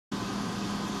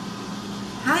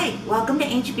Hi, welcome to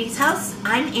Angie B's house.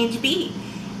 I'm Angie B,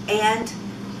 and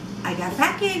I got a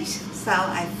package, so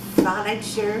I thought I'd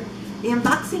share the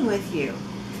unboxing with you.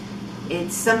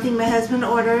 It's something my husband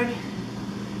ordered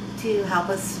to help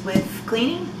us with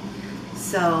cleaning,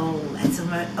 so let's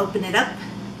open it up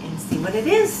and see what it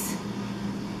is.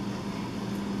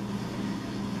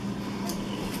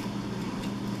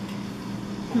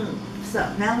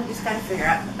 So now we just got to figure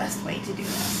out the best way to do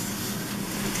this.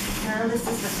 Now this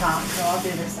is the top, so I'll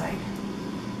do this side.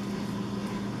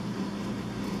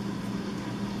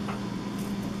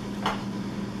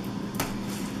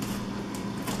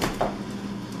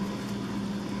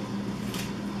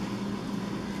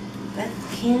 But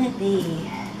can it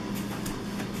be?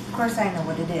 Of course I know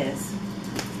what it is,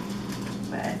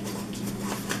 but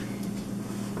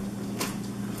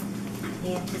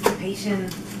the anticipation,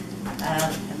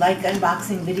 I like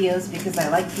unboxing videos because I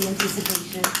like the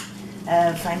anticipation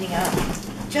of finding out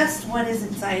just what is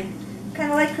inside, kind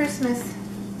of like Christmas.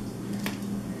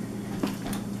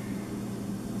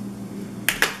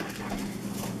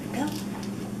 There we go.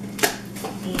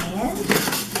 And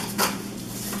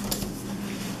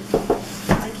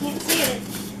I can't see it.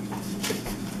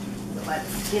 So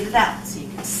let's get it out so you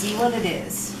can see what it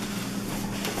is.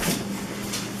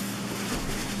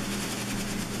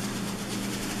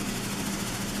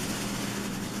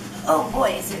 Oh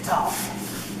boy, is it tall.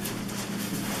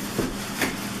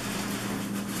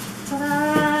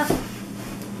 Ta-da!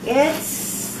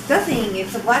 It's nothing.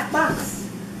 It's a black box.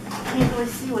 Can't really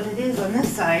see what it is on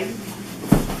this side.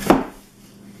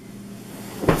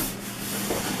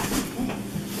 Okay.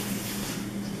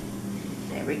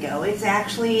 There we go. It's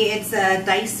a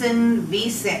Dyson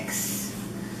V6.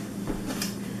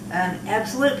 An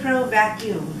Absolute Pro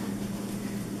Vacuum.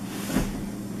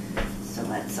 So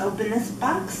let's open this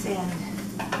box and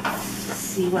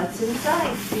see what's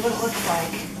inside. See what it looks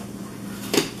like.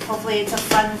 Hopefully it's a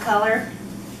fun color,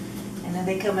 and then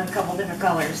they come in a couple different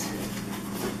colors.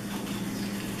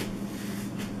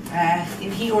 And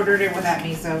he ordered it without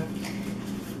me, so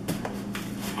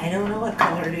I don't know what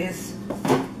color it is.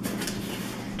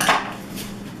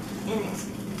 And it's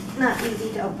not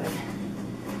easy to open.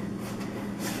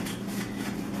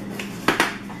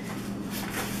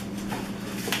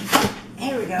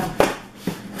 There we go.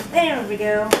 There we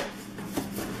go.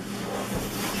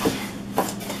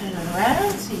 Turn it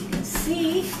around so you can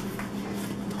see.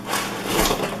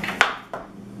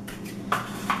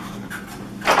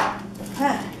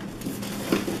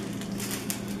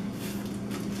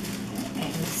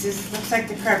 And this looks like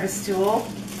the crevice tool.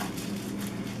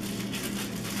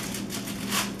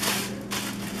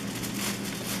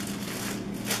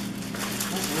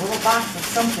 There's a little box of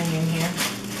something in here.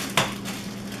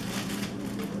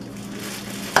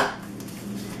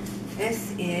 This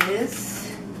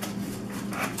is,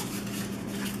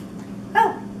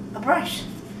 oh, a brush.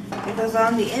 It goes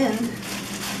on the end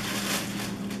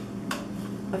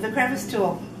of the crevice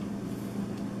tool.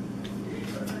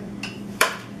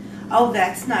 Oh,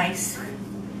 that's nice.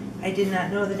 I did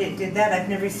not know that it did that. I've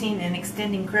never seen an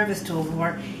extending crevice tool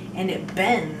before, and it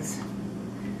bends.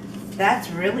 That's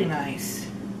really nice.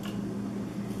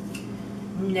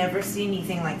 Never seen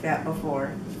anything like that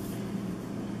before.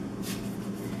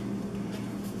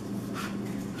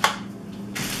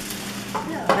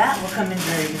 Now that will come in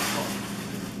very useful.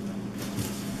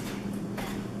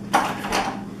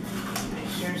 Make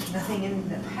sure there's nothing in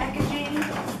the packaging.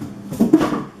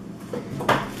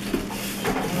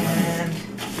 And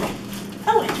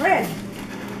oh, it's red.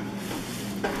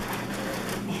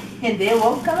 And they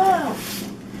won't come out.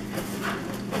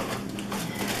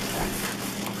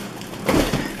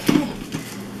 Okay.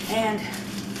 And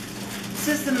this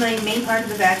is the main part of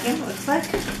the vacuum, it looks like.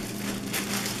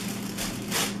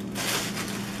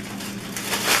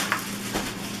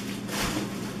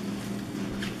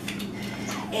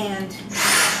 And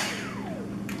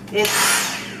it's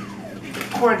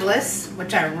cordless,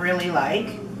 which I really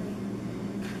like.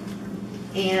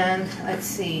 And let's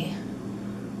see,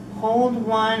 hold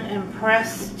 1 and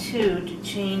press 2 to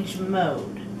change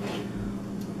mode.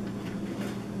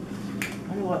 I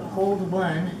wonder what hold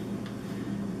 1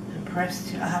 and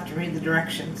press 2, I'll have to read the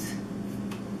directions.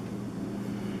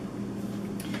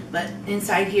 But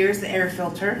inside here is the air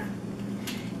filter.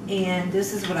 And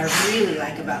this is what I really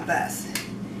like about this.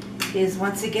 Is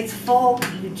once it gets full,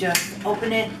 you just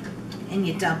open it and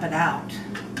you dump it out.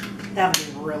 That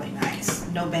would be really nice.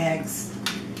 No bags.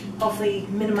 Hopefully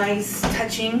minimize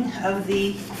touching of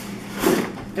the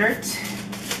dirt.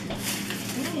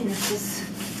 And this is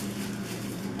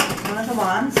one of the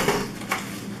wands.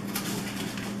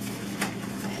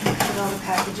 Put all the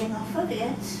packaging off of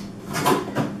it.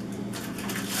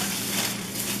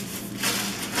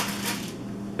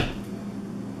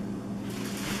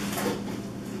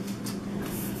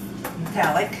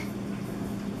 metallic.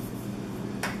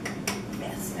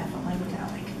 Yes, definitely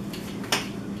metallic.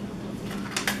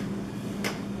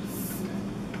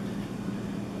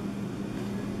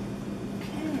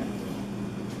 Okay.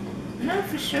 I'm not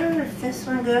for sure if this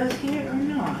one goes here or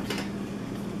not.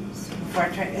 So before I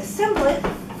try to assemble it, I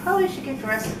probably should get the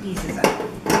rest of the pieces out.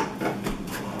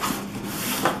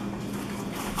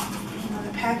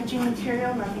 Another packaging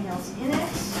material, nothing else in it.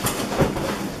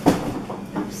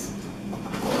 Oops.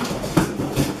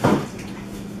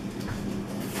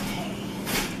 Okay.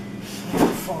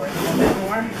 And forward a little bit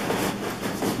more.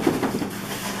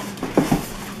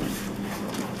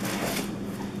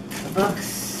 The books,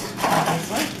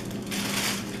 obviously.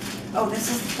 Oh, this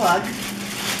is the plug.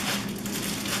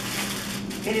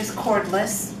 It is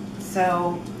cordless,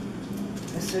 so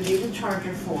this would be the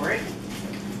charger for it.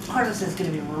 Cordless is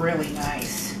going to be really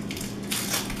nice.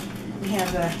 We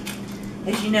have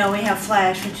as you know, we have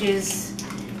Flash, which is,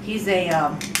 he's a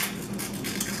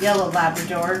yellow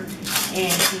Labrador,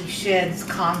 and he sheds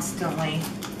constantly.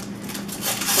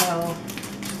 So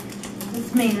that's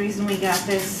the main reason we got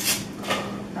this,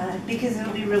 because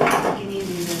it'll be really quick and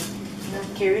easy to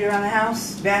carry it around the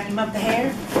house, vacuum up the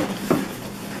hair.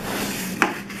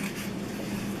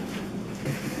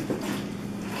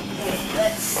 Okay,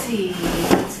 let's see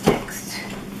what's next.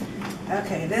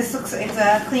 Okay, this looks, it's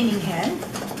a cleaning head.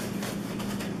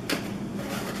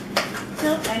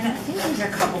 So, and I think there's a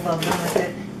couple of them with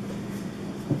it.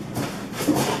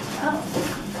 Oh.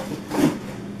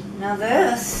 Now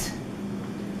this,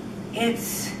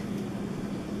 it's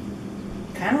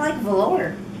kind of like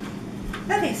velour.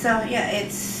 Okay, so yeah,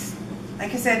 it's,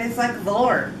 like I said, it's like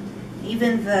velour.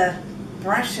 Even the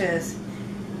brushes,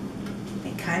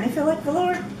 they kind of feel like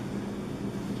velour.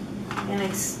 And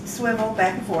it's swivel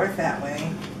back and forth that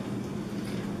way.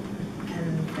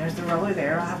 And there's the roller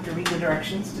there. I'll have to read the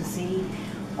directions to see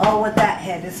what that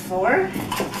head is for.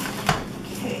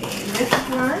 Okay, this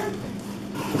one.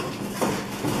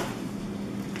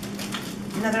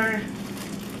 Another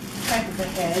type of a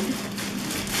head.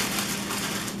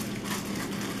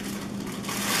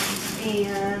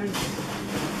 And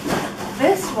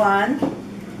this one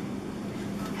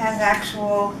has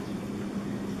actual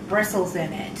bristles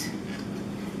in it.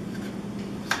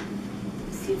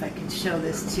 Let's see if I can show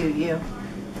this to you.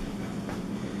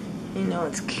 You know,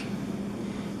 it's,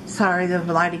 sorry, the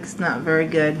lighting's not very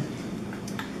good,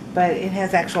 but it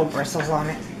has actual bristles on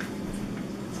it.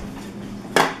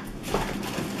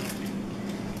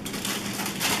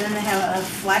 Then they have a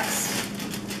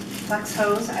flex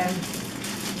hose.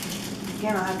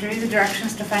 Again, I'll have to read the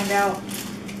directions to find out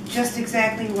just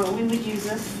exactly what we would use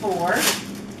this for.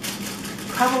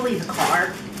 Probably the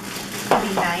car. It'll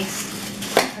be nice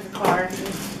for the car.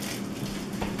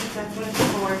 If that's what it's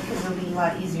for, because it'll be a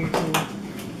lot easier to,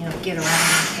 you know, get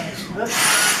around the edge.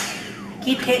 Whoops.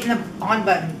 Keep hitting the on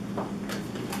button.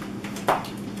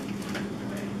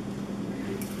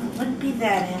 It wouldn't be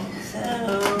that end,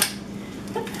 so.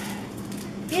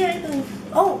 Yeah,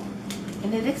 oh,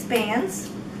 and it expands.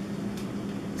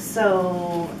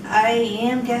 So I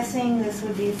am guessing this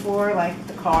would be for like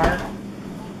the car.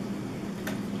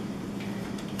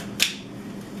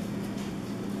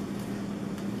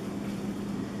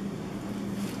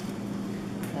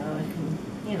 So I can,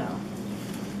 you know,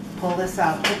 pull this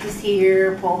out, put this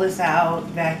here, pull this out,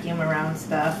 vacuum around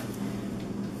stuff.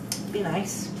 Be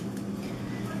nice.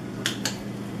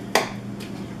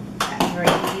 That's very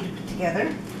easy to put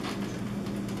together.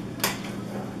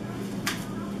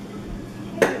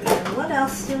 What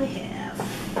else do we have?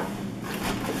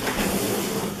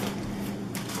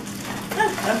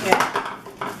 Oh, okay.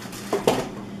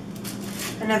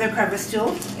 Another crevice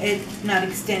tool. It's not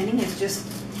extending, it's just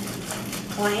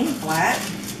plain flat.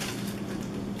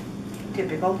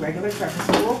 Typical regular crevice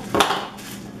tool.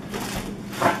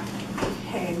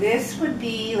 Okay, this would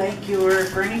be like your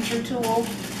furniture tool.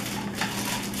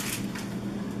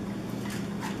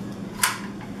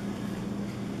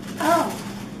 Oh.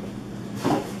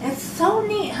 So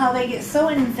neat how they get so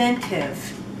inventive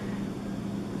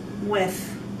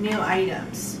with new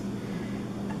items.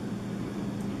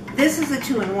 This is a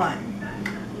 2-in-1.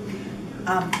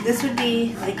 This would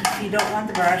be like if you don't want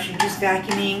the brush, you're just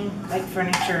vacuuming like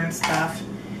furniture and stuff.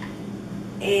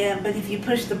 But if you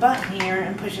push the button here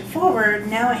and push it forward,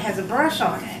 now it has a brush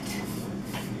on it.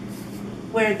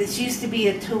 Where this used to be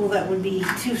a tool that would be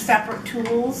two separate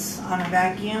tools on a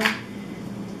vacuum.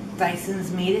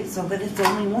 Dyson's made it so that it's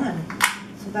only one.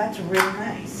 So that's really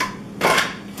nice.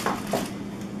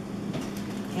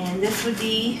 And this would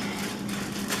be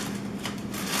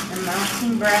the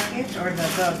mounting bracket, or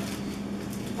the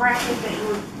bracket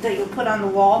that you'll put on the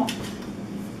wall.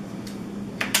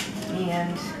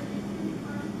 and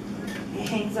it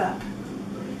hangs up.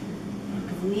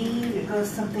 I believe it goes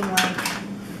something like that.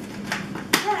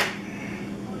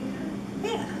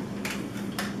 Yeah.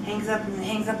 Hangs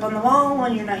up on the wall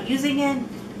when you're not using it.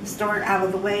 Store it out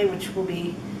of the way, which will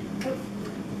be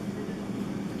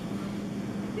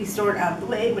stored out of the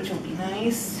way, which will be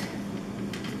nice.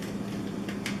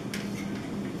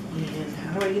 And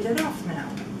how do I get it off now?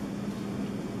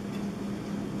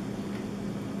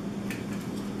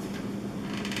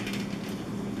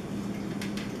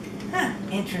 Huh,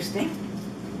 interesting.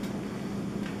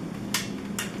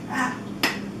 Ah,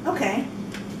 okay.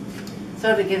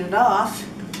 So to get it off,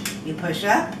 you push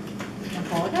up and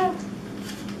pull it up.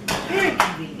 Very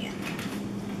convenient.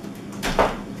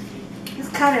 This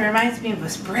kind of reminds me of a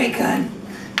spray gun.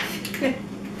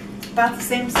 It's about the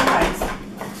same size.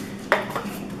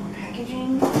 Okay, more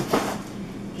packaging.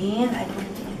 And I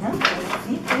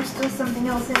think there's still something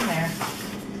else in there.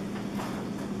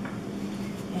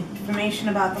 Information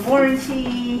about the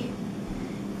warranty.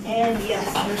 And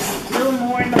yes, there's still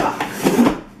more in the box.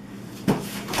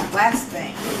 Last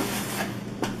thing.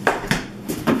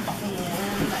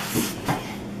 And let's see.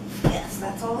 Yes,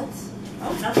 that's all it's.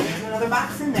 Oh no, there's another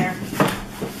box in there.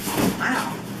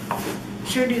 Wow.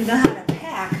 Sure do know how to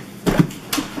pack.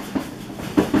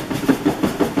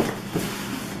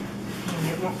 And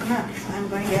it won't come out, so I'm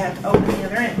going to have to open the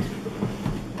other end.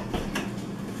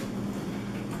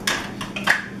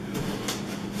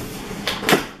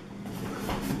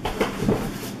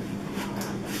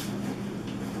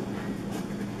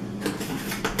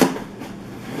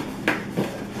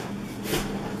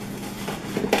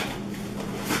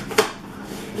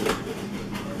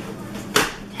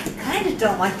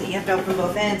 Don't like that you have to open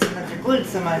both ends and that they're glued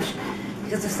so much,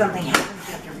 because if something happens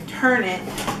you have to return it.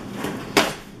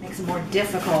 Makes it more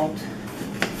difficult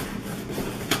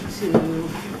to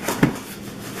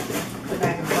put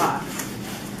back in the box.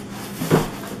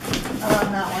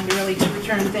 I'm not one to really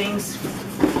return things.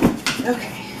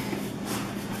 Okay.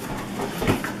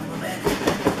 A little bit.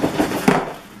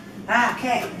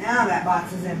 Okay, now that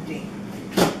box is empty.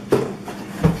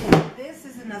 Okay, this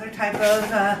is another type of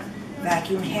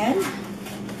vacuum head.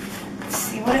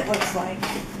 See what it looks like.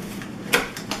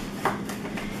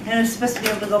 And it's supposed to be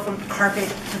able to go from carpet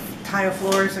to tile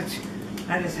floors, which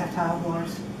I just have tile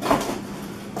floors.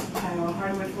 Tile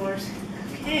hardwood floors.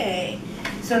 Okay,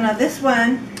 so now this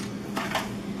one,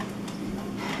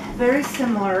 very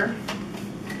similar.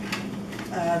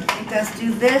 It does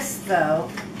do this though,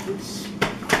 which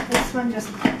this one just,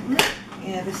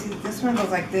 yeah, this one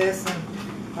goes like this and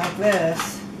like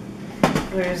this.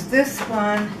 Whereas this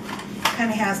one kind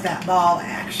of has that ball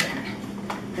action,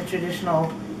 the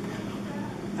traditional,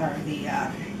 or the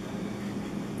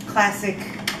classic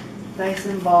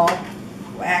Dyson ball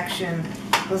action.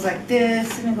 It goes like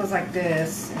this, and it goes like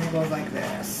this, and it goes like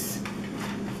this.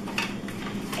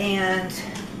 And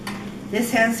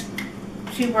this has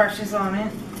two brushes on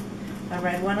it, a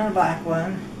red one and a black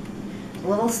one. A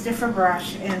little stiffer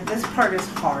brush, and this part is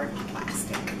hard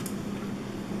plastic.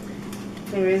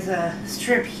 There is a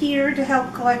strip here to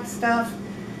help collect stuff.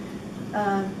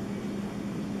 And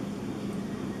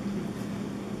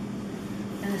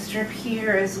a strip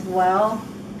here as well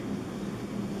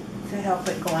to help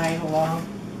it glide along.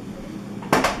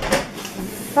 And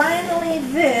finally,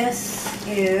 this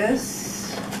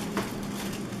is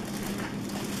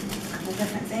a couple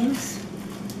different things.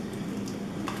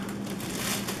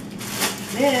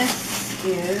 This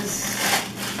is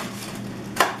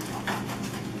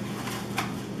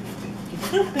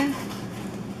open.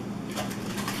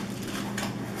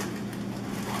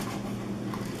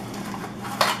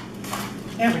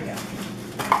 There we go.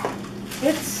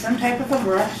 It's some type of a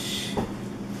brush.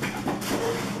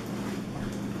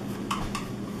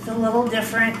 It's a little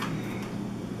different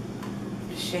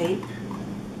shape.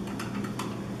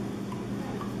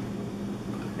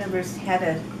 Never had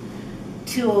a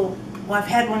tool. Well, I've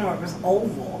had one where it was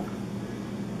oval,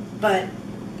 but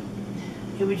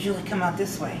it would usually come out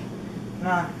this way,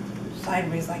 not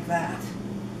sideways like that.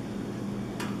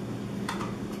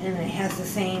 And it has the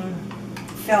same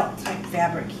felt type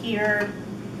fabric here.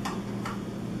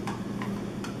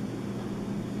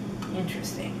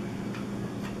 Interesting.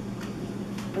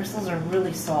 Bristles are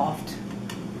really soft.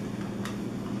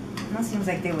 It seems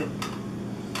like they would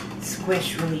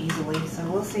squish really easily, so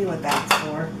we'll see what that's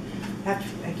for.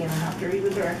 Again, I'll have to read the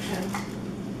directions.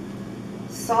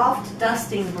 Soft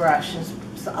dusting brush is,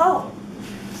 so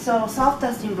soft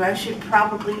dusting brush should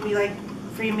probably be like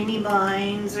for your mini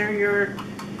blinds or your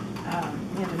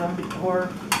or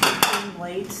clean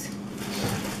plates.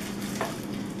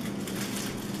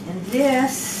 And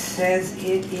this says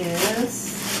it is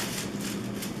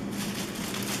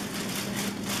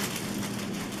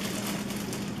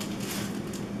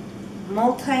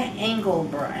multi-angle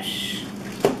brush.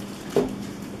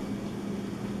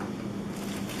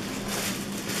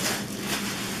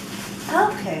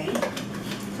 Okay,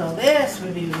 so this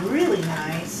would be really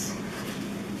nice. I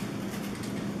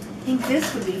think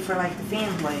this would be for like the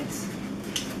fan blades.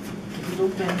 If you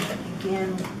open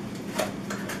again,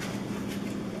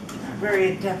 I'm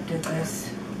very adept at this.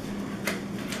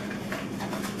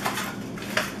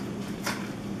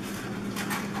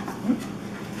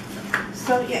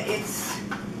 So yeah, it's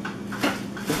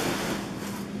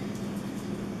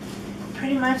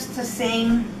pretty much the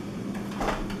same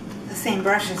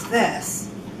brush as this.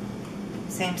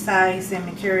 Same size, same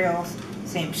materials,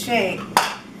 same shape,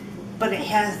 but it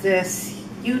has this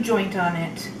U-joint on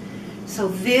it. So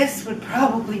this would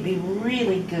probably be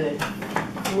really good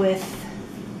with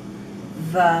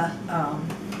the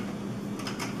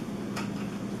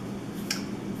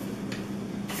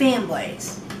fan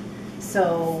blades.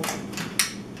 So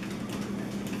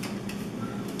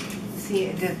see,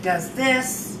 it does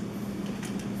this.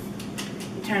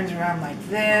 It turns around like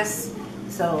this.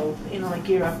 So, you know, like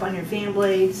you're up on your fan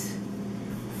blades.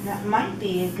 That might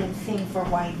be a good thing for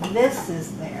why this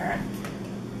is there.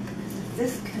 If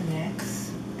this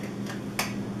connects.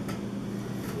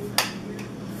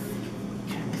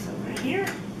 Turn this over here.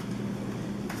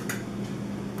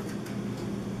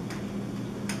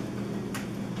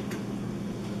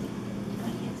 I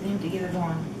can't seem to get it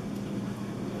on.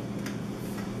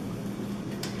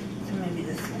 So maybe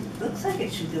this looks like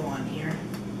it should go on here.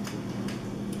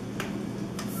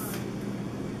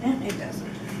 And it doesn't.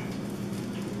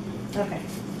 Okay.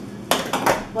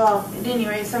 Well, at any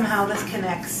rate, somehow this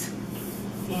connects,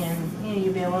 and you know,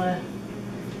 you'll be able to.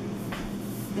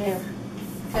 There.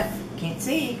 Can't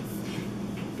see.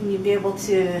 And you'll be able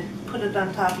to put it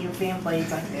on top of your fan blades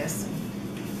like this, and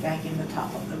vacuum the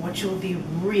top of them, which will be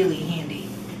really handy.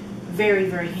 Very,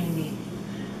 very handy.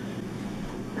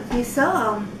 Okay,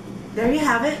 so there you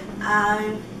have it.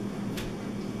 I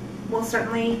will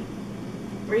certainly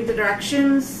read the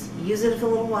directions, use it for a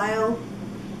little while,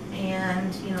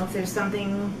 and you know, if there's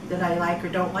something that I like or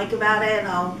don't like about it,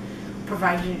 I'll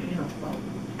provide you,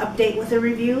 update with a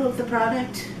review of the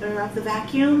product or of the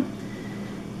vacuum.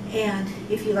 And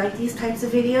if you like these types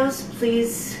of videos,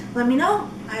 please let me know.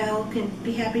 I'll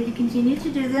be happy to continue to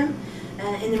do them.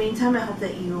 And in the meantime, I hope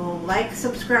that you will like,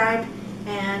 subscribe,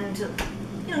 and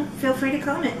feel free to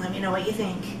comment. Let me know what you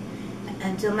think.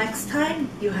 Until next time,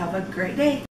 you have a great day.